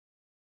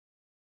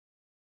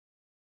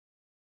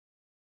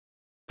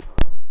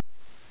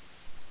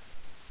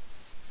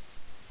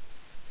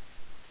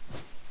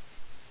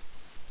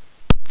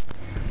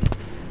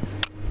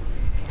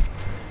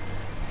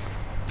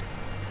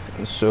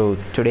So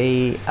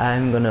today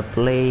I'm gonna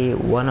play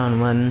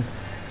one-on-one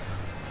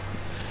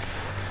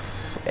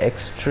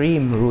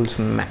Extreme Rules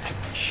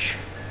match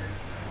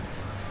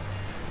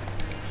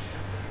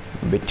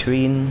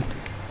between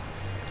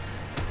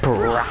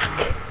Brock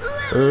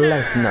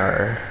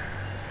Lesnar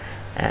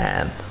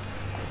and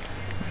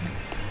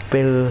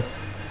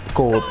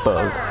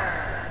Goldberg.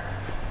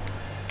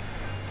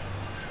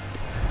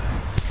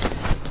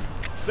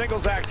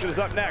 Singles action is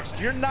up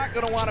next. You're not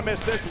going to want to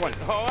miss this one.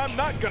 Oh, I'm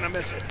not going to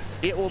miss it.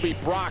 It will be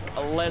Brock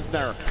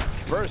Lesnar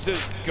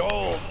versus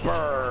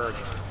Goldberg.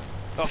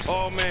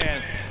 Oh,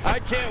 man. I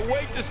can't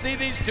wait to see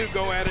these two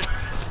go at it.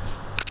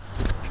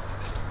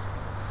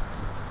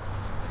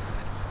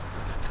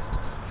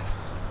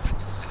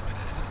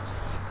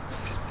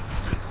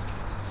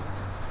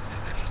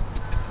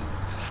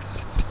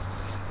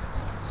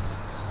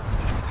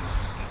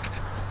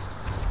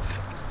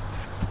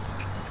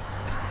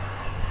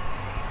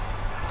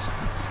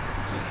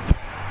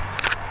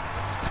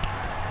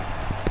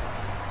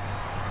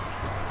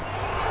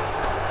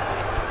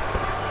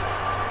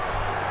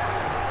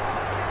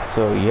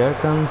 So here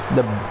comes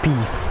the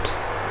beast,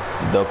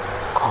 the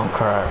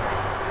conqueror,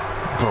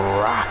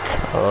 Brock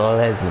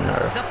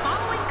Lesnar. The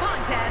following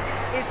contest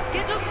is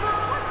scheduled for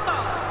one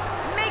fall,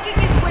 making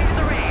his way to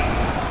the ring.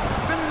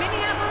 From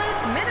Minneapolis,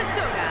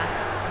 Minnesota,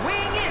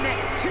 weighing in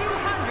at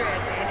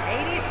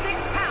 286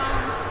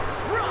 pounds,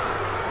 Brock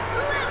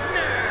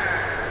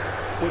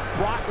Lesnar. With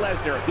Brock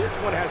Lesnar, this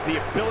one has the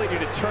ability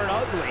to turn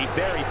ugly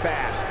very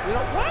fast. You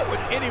know, why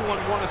would anyone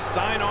want to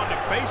sign on to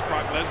face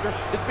Brock Lesnar?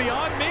 It's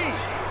beyond me.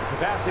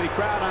 Capacity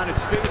crowd on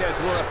its feet as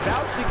we're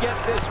about to get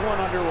this one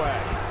underway.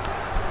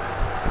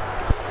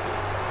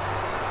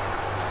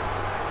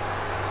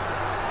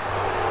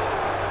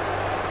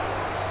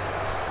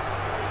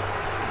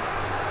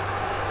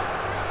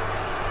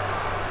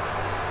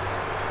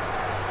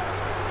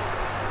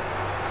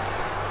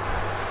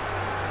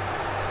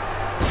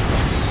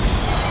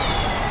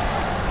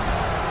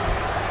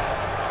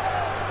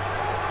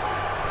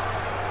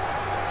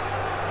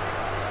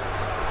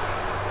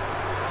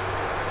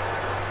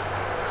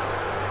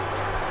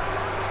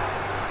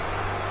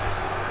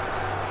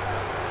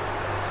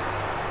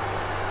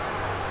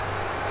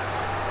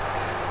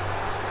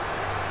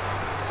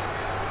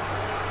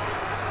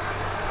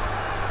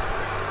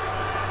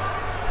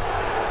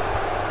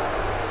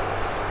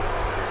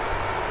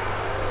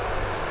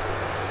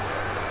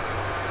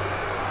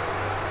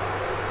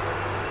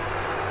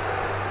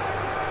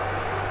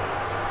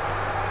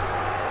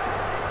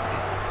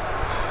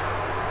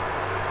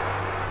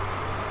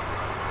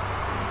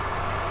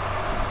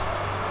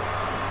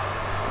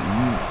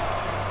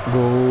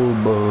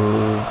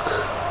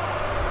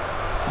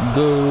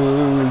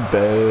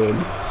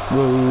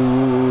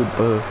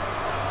 Goldberg.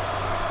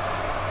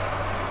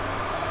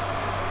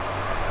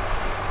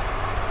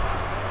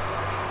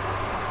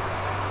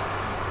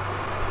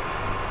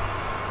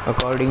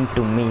 According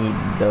to me,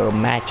 the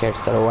match at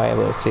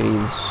Survivor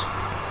Series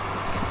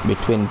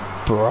between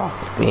Brock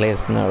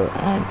Lesnar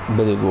and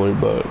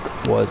Goldberg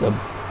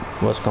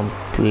was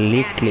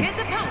completely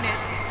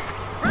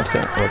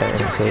what I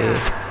can say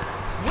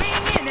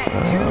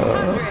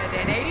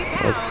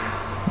was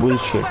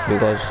bullshit,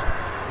 because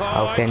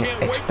how can you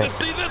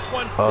expect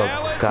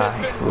a guy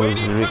who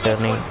is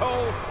returning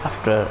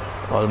after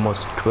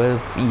almost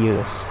 12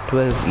 years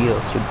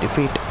to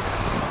defeat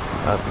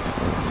a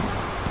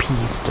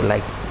beast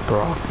like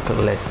Brock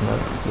Lesnar,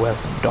 who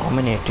has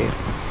dominated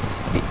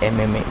the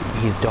MMA,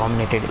 he's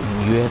dominated in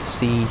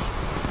UFC,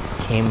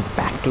 came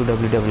back to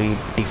WWE,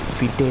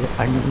 defeated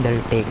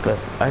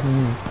Undertaker's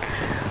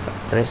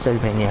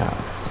WrestleMania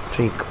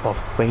streak of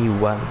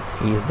 21.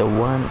 He is the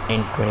one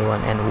in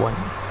 21-1.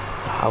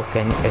 So how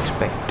can you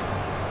expect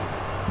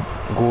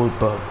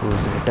Goldberg, who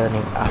is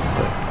returning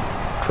after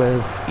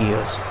 12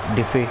 years,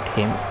 defeat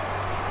him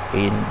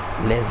in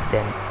less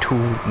than 2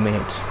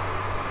 minutes?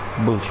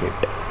 Bullshit.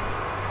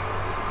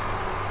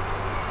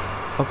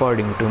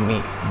 According to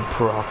me,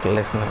 Brock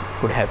Lesnar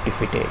could have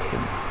defeated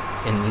him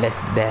in less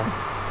than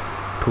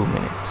 2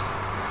 minutes.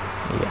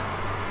 Yeah,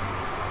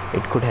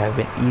 it could have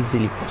been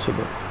easily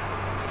possible.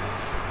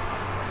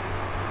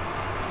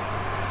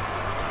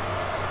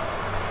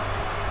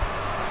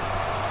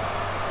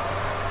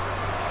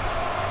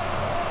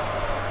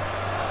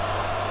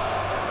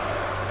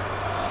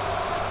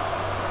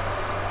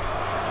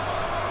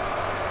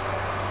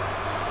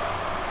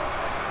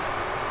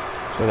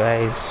 So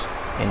guys,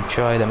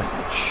 enjoy the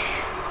match.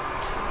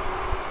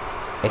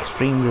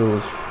 Extreme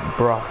Rules,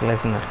 Brock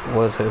Lesnar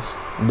versus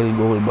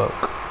Goldberg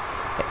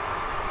at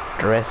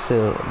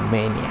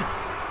WrestleMania.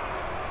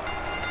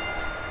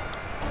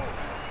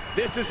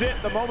 This is it,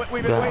 the moment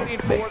we've been waiting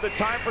for. The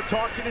time for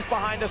talking is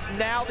behind us.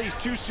 Now these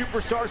two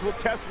superstars will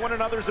test one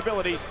another's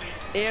abilities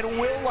and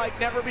will like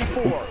never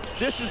before.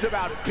 This is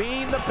about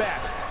being the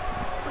best.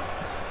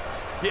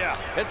 Yeah,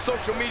 and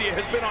social media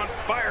has been on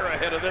fire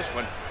ahead of this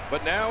one.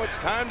 But now it's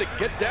time to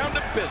get down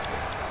to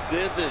business.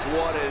 This is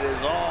what it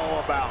is all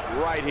about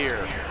right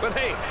here. But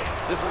hey,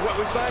 this is what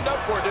we signed up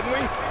for, didn't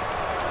we?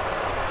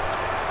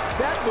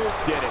 That move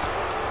did it.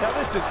 Now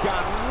this has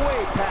gone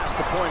way past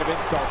the point of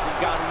insults and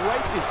gone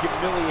right to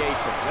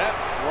humiliation.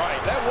 That's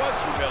right. That was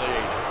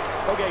humiliating.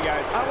 Okay,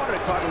 guys, I wanted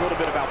to talk a little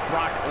bit about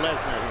Brock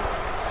Lesnar here.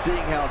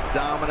 Seeing how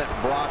dominant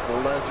Brock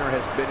Lesnar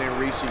has been in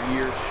recent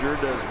years sure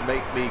does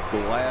make me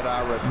glad I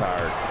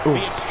retired.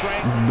 Be it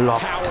strength,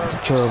 blocked power,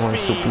 German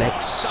speed,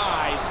 suplex.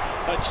 size,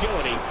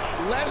 agility.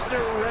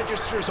 Lesnar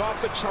registers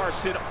off the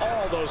charts in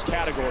all those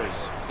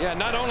categories. Yeah,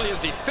 not only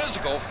is he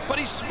physical, but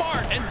he's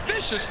smart and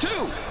vicious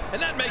too.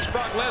 And that makes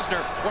Brock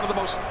Lesnar one of the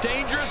most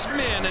dangerous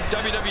men in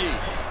WWE.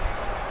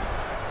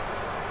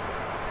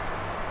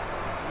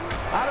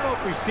 I don't know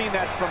if we've seen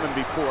that from him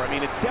before. I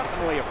mean, it's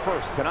definitely a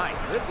first tonight.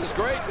 This is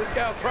great. This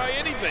guy will try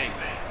anything.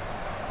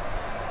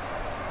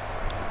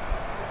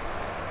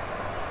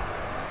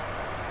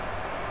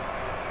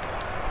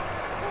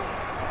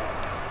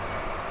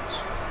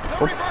 The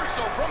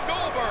reversal from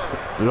Goldberg.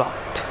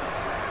 Blocked.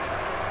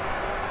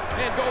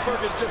 And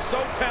Goldberg is just so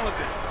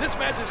talented. This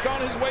match has gone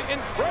his way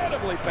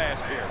incredibly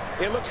fast here.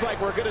 It looks like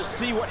we're going to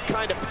see what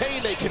kind of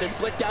pain they can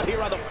inflict out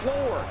here on the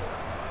floor.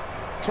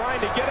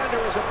 Trying to get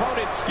under his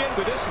opponent's skin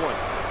with this one.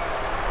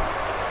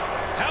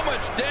 How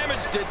much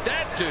damage did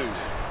that do?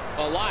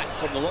 A lot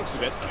from the looks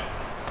of it.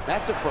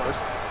 That's a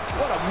first.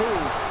 What a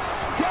move.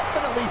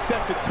 Definitely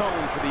sets a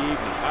tone for the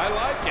evening. I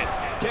like it.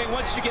 King,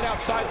 once you get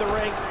outside the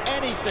ring,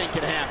 anything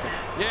can happen.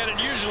 Yeah, and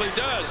it usually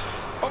does.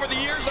 Over the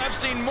years, I've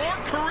seen more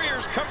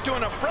careers come to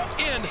an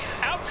abrupt end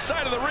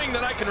outside of the ring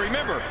than I can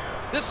remember.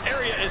 This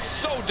area is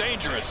so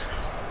dangerous.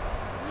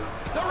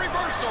 The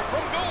reversal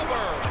from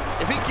Goldberg.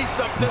 If he keeps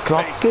up this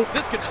pace,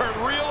 this could turn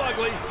real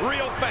ugly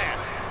real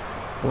fast.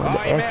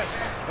 What he missed.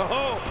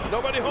 Oh,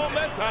 nobody home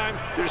that time.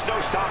 There's no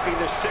stopping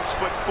this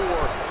 6'4",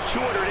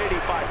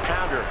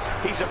 285-pounder.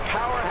 He's a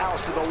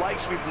powerhouse of the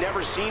likes we've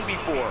never seen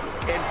before,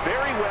 and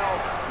very well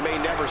may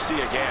never see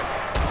again.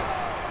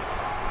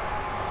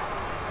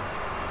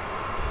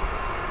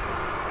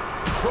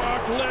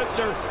 Brock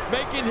Lesnar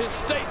making his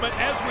statement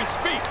as we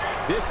speak.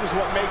 This is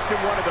what makes him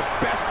one of the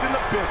best in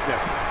the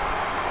business.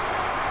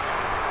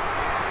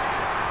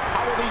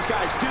 How will these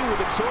guys do with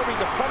absorbing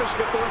the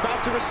punishment they're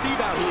about to receive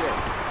out here?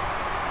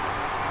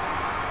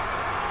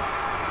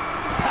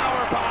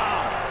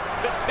 Powerbomb!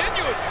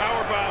 Continuous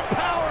powerbomb.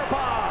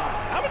 Powerbomb!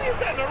 How many is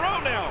that in a row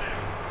now?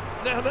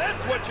 Now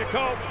that's what you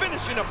call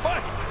finishing a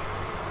fight.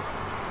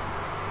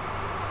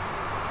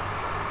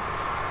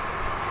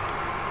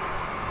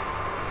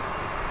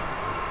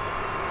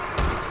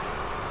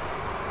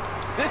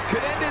 This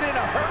could end it in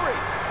a hurry.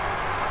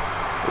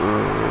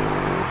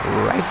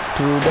 Right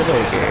through the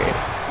barricade.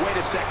 Wait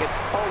a second.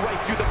 Oh, right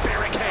through the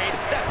barricade.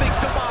 That thing's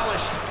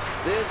demolished.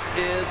 This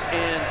is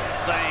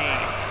insane.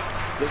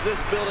 Does this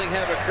building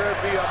have a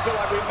curfew? I feel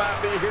like we might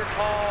be here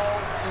all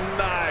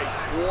night.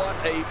 What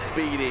a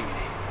beating.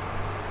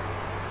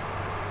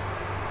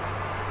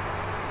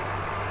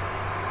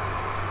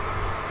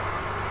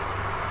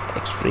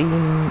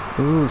 Extreme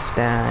rules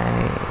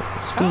time.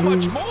 How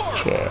much Steel more?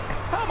 chair.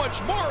 How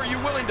much more are you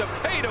willing to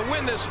pay to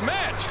win this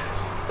match?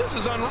 This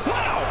is unreal.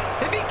 Wow!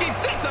 If he keeps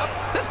this up,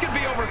 this could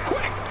be over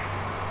quick.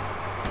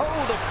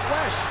 Oh, the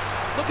flesh.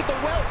 Look at the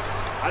welts.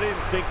 I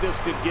didn't think this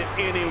could get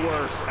any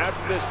worse.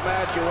 After this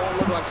match, it won't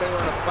look like they were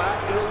in a fight.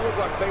 It'll look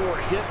like they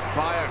were hit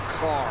by a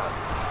car.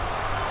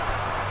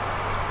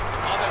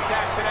 All this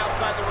action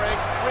outside the ring.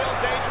 Real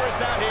dangerous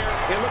out here.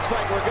 It looks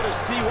like we're going to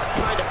see what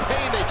kind of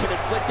pain they can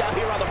inflict out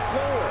here on the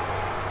floor.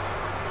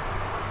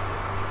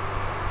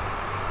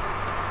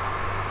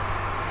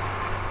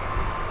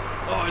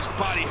 Oh, his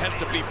body has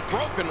to be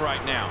broken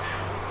right now.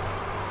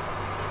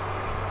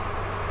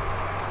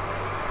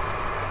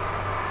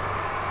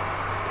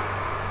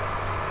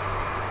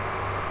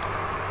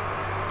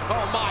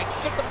 Oh, my.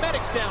 Get the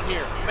medics down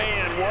here.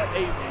 Man, what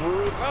a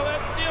brute. Well,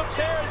 that steel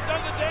chair has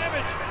done the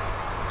damage.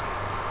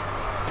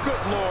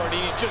 Good Lord,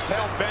 he's just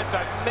hell-bent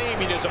on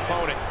naming his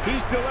opponent.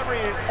 He's delivering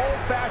an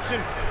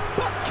old-fashioned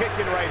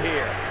butt-kicking right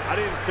here. I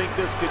didn't think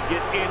this could get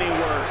any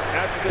worse.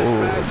 After this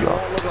match, it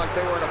won't look like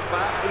they were in a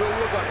fight. It'll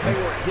look like they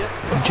were hit.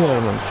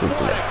 German What a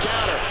suplex.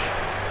 counter.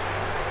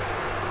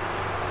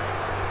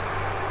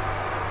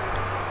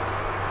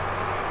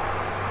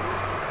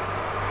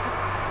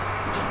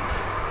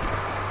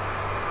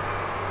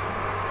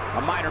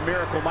 A minor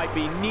miracle might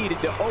be needed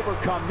to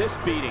overcome this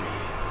beating.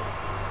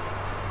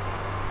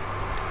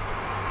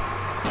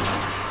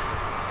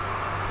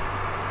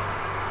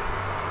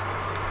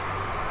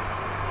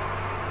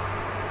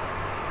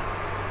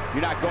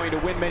 You're not going to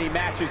win many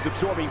matches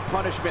absorbing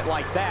punishment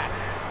like that.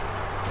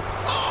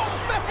 Oh,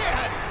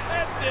 man!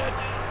 That's it.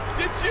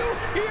 Did you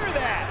hear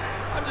that?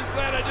 I'm just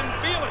glad I didn't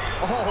feel it.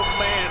 Oh,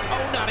 man.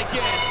 Oh, not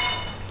again.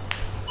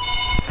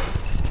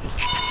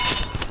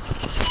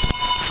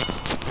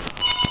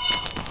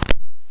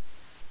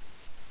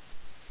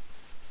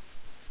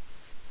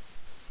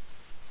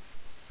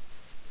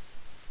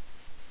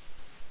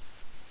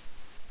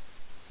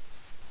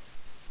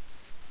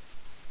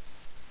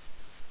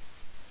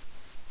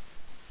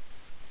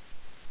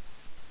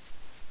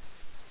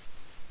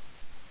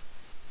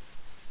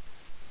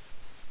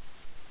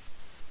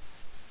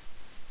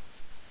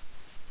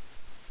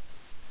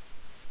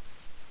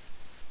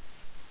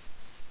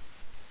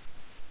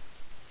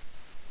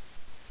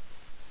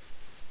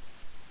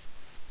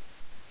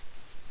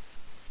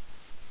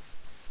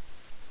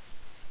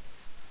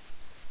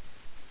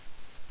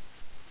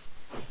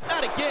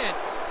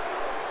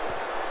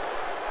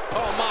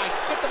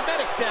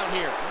 down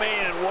here.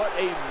 Man, what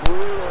a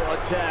brutal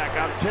attack.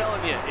 I'm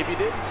telling you, if you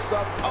didn't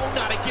suffer... Oh,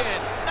 not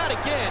again. Not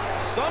again.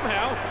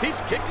 Somehow,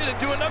 he's kicked it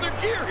into another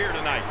gear here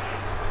tonight.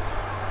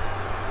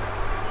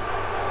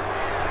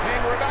 King,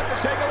 we're about to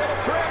take a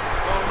little trip.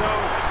 Oh, no.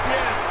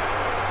 Yes.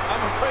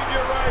 I'm afraid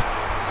you're right.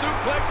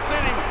 Suplex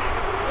City.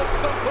 That's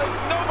someplace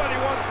nobody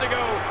wants to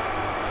go.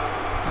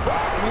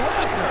 Brock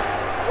Lesnar.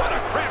 What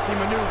a crafty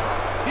maneuver.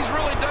 He's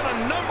really done a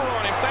number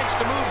on him thanks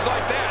to moves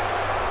like that.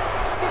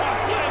 Brock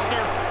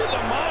Lesnar is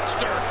a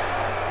monster.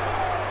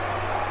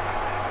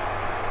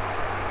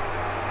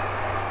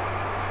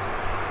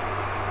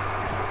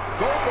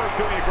 Goldberg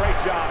doing a great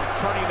job of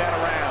turning that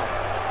around.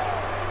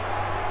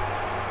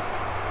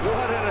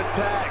 What an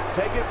attack.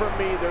 Take it from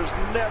me, there's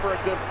never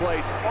a good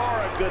place or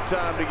a good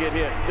time to get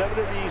hit.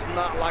 WWE's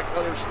not like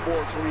other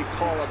sports where you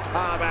call a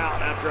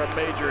timeout after a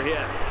major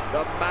hit.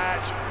 The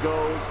match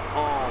goes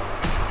on.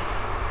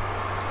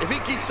 If he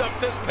keeps up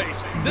this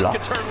pace, this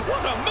could turn.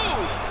 What a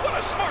move! What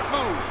a smart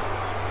move!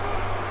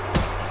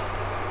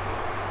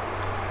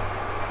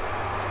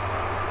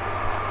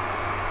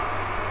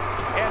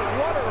 And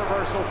what a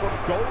reversal from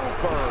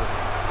Goldberg.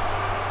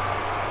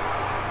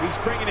 He's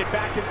bringing it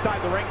back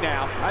inside the ring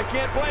now. I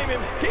can't blame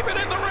him. Keep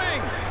it in the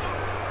ring.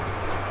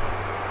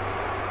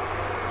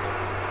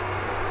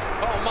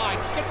 Oh, my.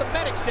 Get the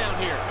medics down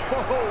here.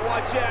 Whoa,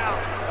 watch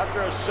out.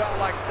 After a shot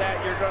like that,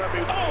 you're going to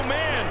be... Oh,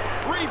 man.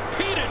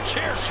 Repeated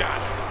chair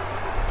shots.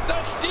 The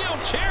steel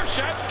chair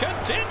shots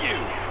continue.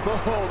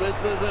 Oh,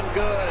 this isn't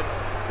good.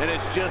 And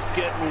it's just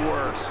getting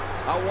worse.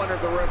 I wonder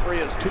if the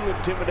referee is too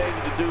intimidated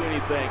to do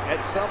anything.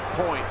 At some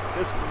point,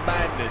 this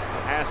madness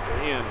has to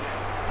end.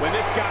 When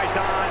this guy's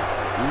on,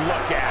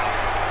 look out.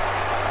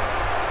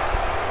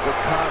 The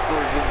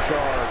Conqueror's in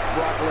charge.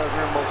 Brock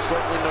Lesnar most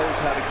certainly knows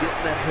how to get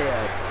in the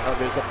head of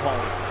his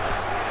opponent.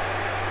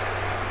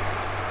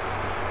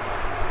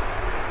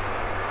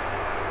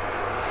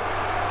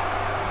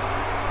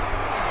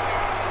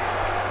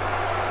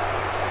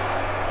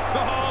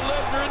 Oh,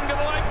 Lesnar isn't going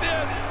to like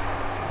this.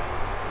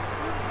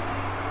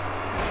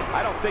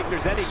 I don't think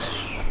there's any...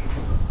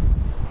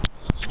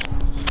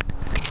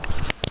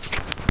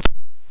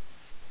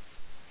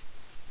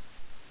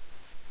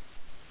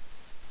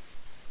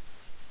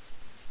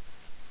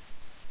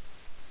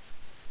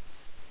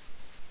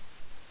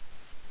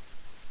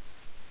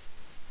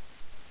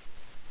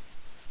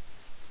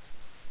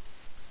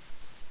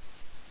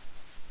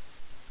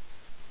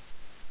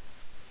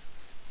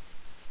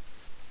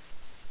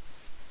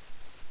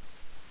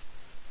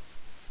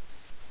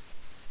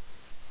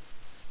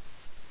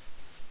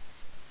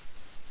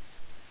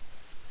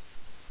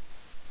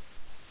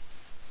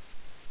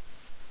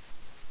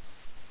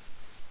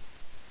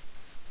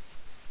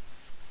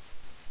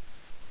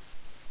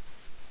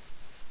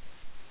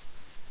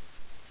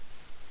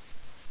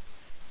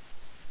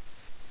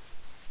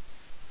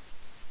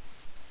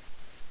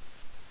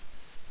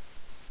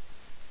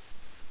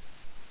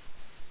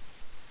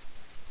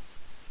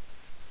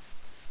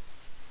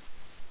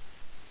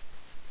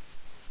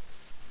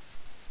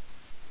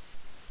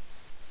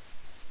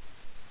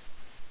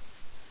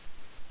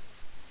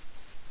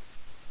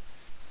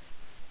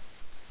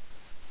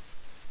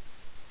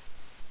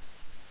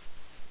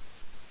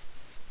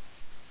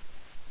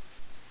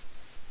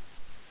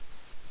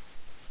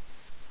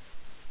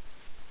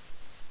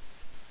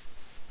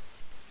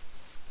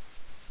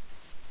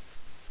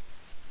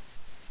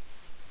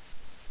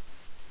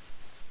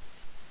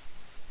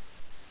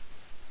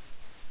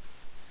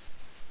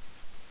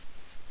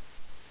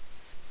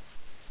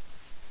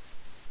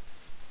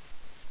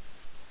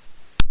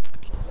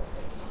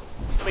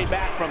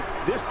 back from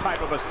this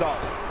type of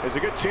assault. There's a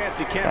good chance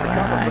he can't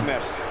recover from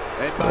this.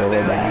 And by now,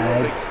 you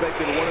would have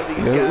expected one of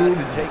these guys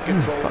to take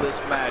control of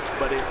this match,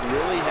 but it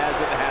really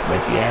hasn't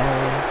happened yet.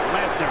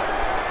 Lesnar.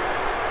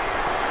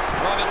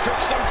 Well, the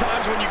trick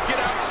sometimes when you get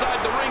outside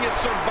the ring is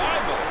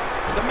survival.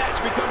 The match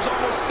becomes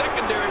almost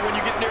secondary when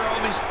you get near all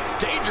these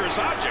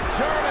dangerous objects.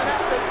 German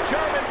after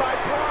German by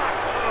Brock.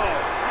 Oh,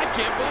 I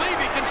can't believe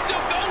he can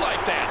still go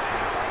like that.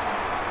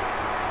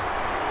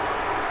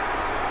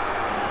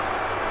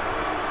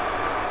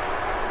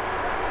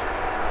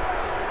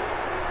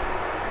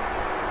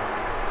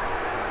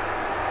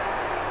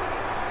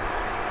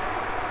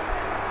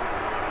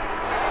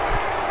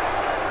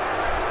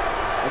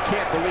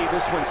 Can't believe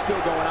this one's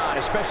still going on,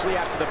 especially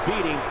after the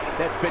beating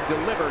that's been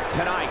delivered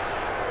tonight.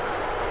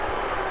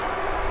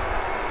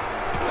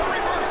 The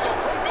reversal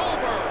from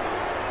Goldberg.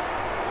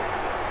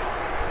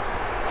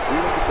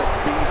 Look at the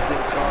beast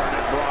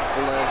incarnate, Brock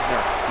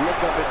Lesnar. Look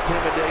of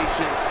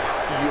intimidation.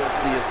 You'll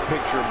see his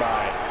picture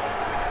by it.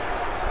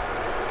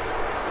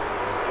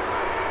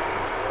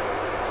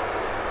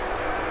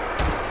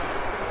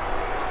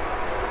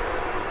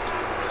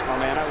 Oh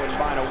man, I wouldn't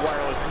mind a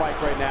wireless mic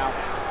right now.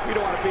 We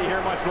don't want to be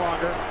here much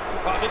longer.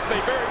 Oh, this may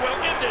very well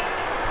end it.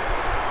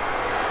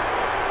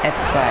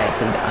 F5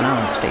 to the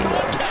announce table.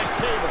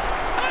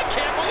 I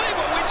can't believe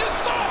what we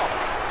just saw.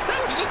 That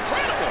was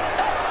incredible.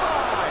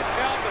 F5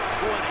 out to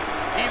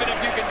 20. Even if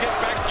you can get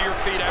back to your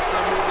feet after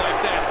a move like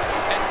that,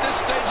 at this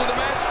stage of the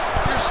match,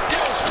 you're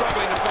still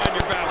struggling to find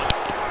your balance.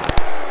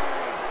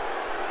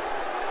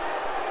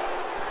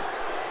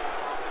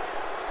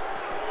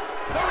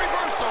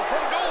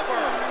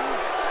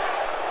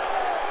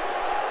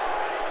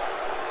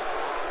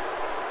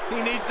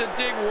 He needs to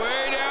dig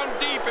way down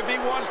deep if he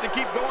wants to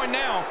keep going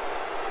now.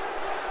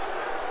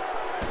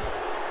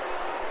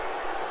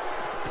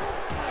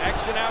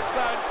 Action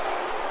outside.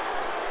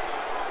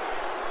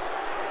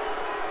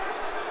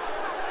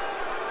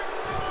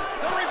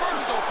 The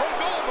reversal from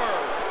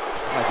Goldberg.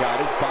 Oh my God,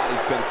 his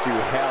body's been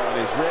through hell,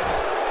 and his ribs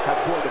have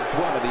bore the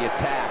brunt of the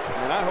attack.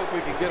 And I hope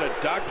we can get a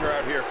doctor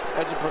out here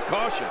as a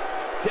precaution.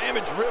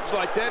 Damaged ribs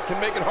like that can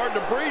make it hard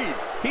to breathe.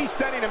 He's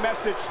sending a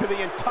message to the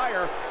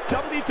entire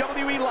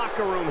WWE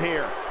locker room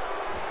here.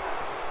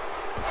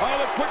 Oh,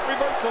 the quick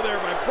reversal there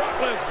by Brock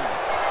Lesnar.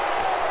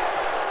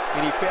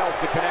 And he fails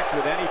to connect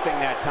with anything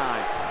that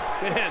time.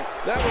 Man,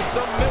 that was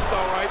some miss,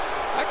 all right.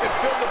 I could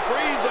feel the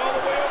breeze all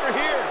the way over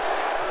here.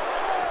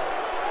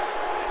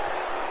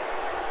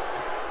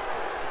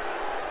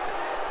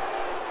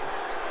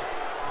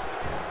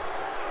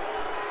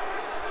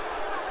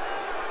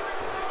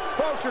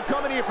 Folks, we're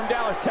coming here from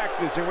Dallas,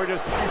 Texas, and we're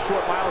just a few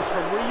short miles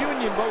from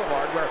Reunion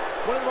Boulevard, where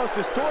one of the most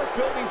historic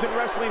buildings in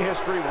wrestling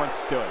history once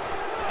stood.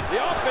 The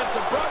offense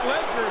of Brock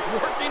Lesnar is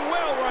working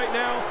well right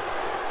now.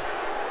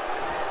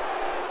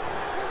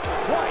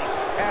 Twice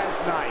as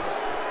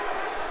nice.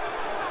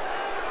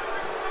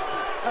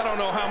 I don't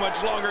know how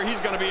much longer he's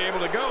going to be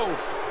able to go.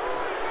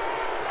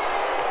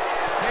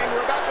 And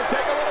we're about to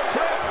take a little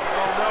trip.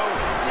 Oh, no.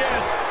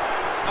 Yes.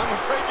 I'm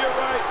afraid you're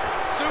right.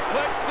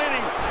 Suplex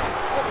City.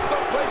 That's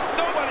someplace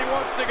nobody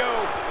wants to go.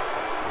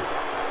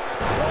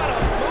 What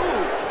a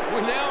move.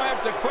 We now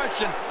have to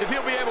question if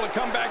he'll be able to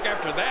come back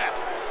after that.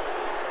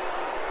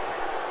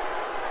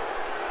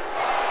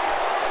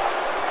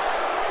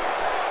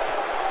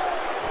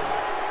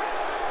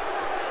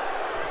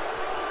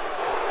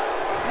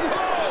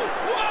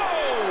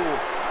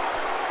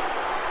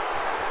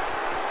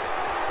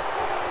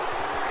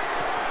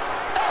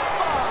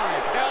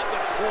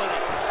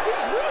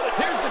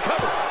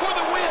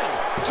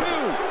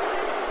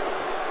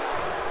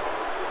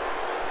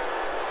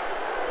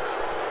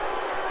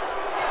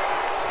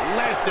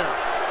 Lesnar.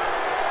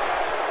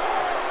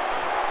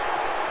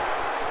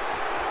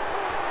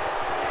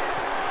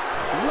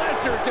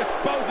 Lesnar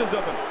disposes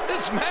of him.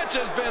 This match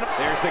has been...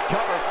 There's the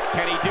cover.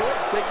 Can he do it?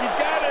 Think he's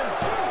got him.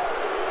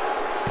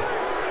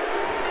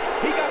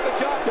 He got the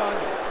job done.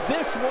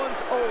 This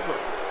one's over.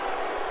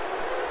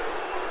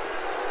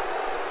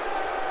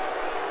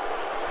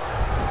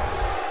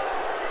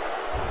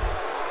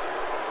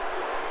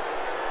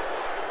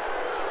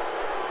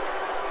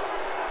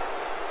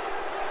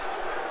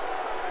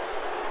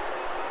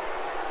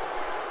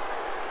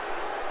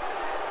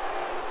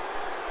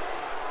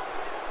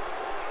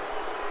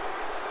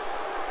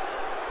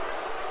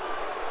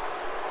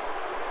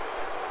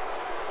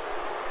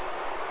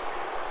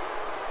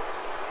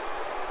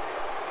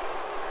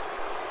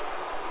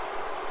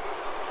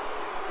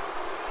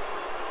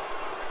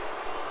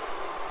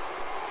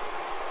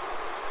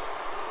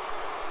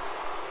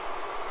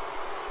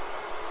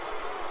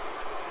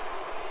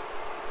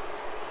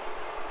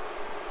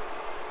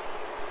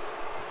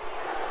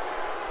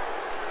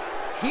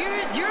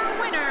 Here's your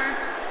winner,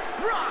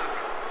 Brock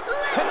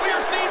Lesnar. And we are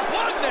seeing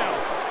blood now.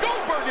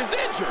 Goldberg is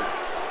injured.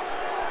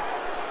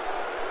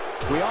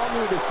 We all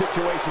knew this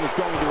situation was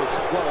going to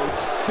explode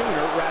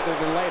sooner rather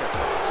than later.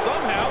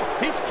 Somehow,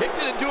 he's kicked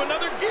it into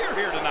another gear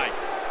here tonight.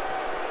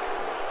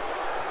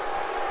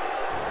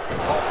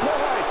 Oh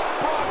boy,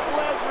 Brock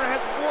Lesnar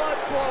has blood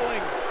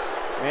flowing.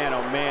 Man,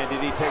 oh man,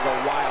 did he take a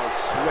wild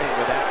swing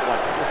with that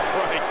one.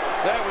 Right,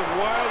 that was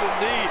wild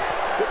indeed.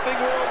 Good thing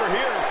we're over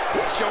here.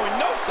 He's showing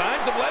no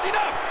signs of letting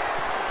up.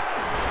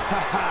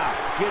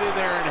 Get in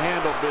there and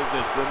handle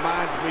business.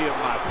 Reminds me of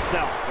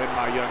myself in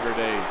my younger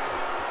days.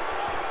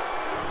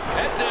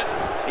 That's it.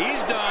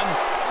 He's done.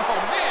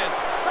 Oh, man.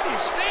 How do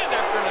you stand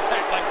after an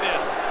attack like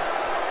this?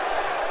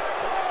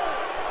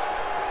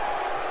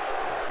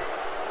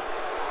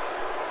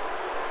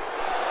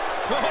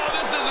 Oh,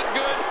 this isn't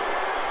good.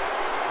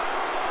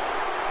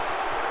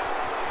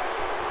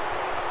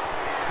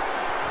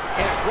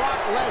 And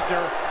Brock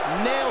Lesnar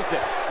nails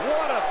it.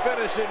 What a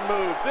finishing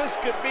move. This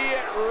could be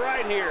it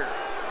right here.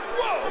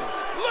 Whoa,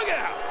 look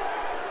out.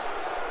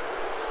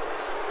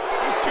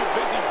 He's too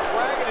busy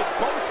bragging and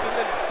boasting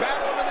than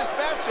battling in this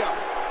matchup.